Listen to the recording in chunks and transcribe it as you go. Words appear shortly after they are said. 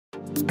Hi!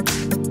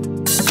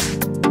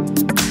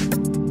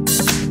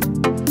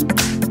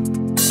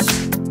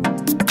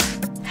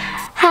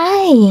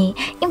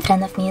 In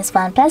front of me is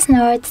OnePlus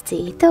Nord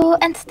CE2,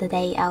 and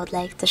today I would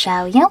like to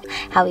show you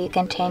how you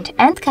can change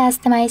and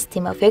customize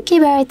theme of your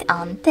keyboard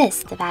on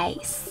this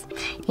device.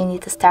 You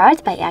need to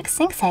start by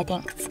accessing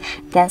Settings,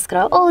 then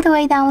scroll all the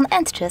way down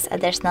and choose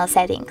Additional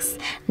Settings.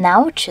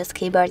 Now choose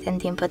Keyboard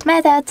and Input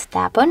Method,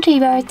 tap on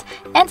Keyboard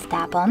and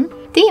tap on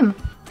Theme.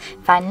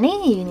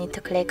 Finally, you need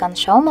to click on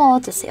Show More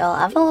to see all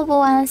available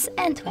ones,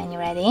 and when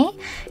you're ready,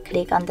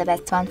 click on the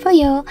best one for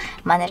you,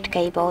 manage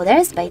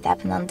keyboarders by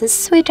tapping on this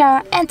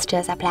switcher and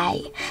choose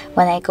Apply.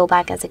 When I go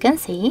back, as you can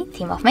see,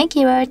 theme of my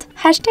keyboard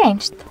has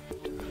changed.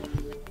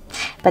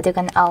 But you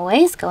can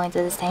always go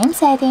into the same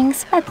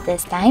settings, but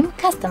this time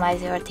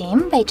customize your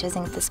theme by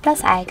choosing this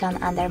plus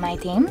icon under My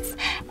Themes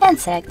and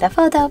select the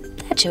photo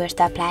that you wish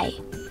to apply.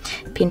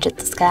 Pinch it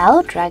to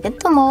scale, drag it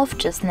to move,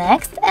 choose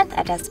Next and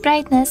adjust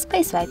brightness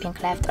by swiping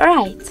left or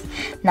right.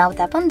 Now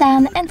tap on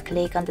Done and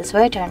click on the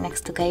switcher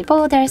next to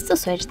keyboarders to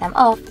switch them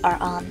off or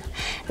on.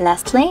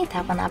 Lastly,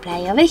 tap on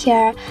Apply over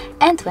here,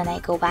 and when I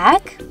go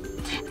back,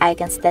 I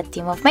can see that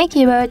theme of my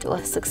keyboard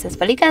was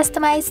successfully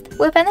customized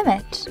with an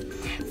image.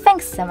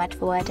 Thanks so much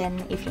for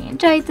watching. If you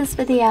enjoyed this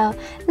video,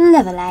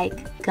 leave a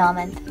like,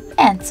 comment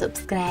and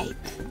subscribe.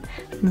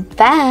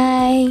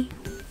 Bye!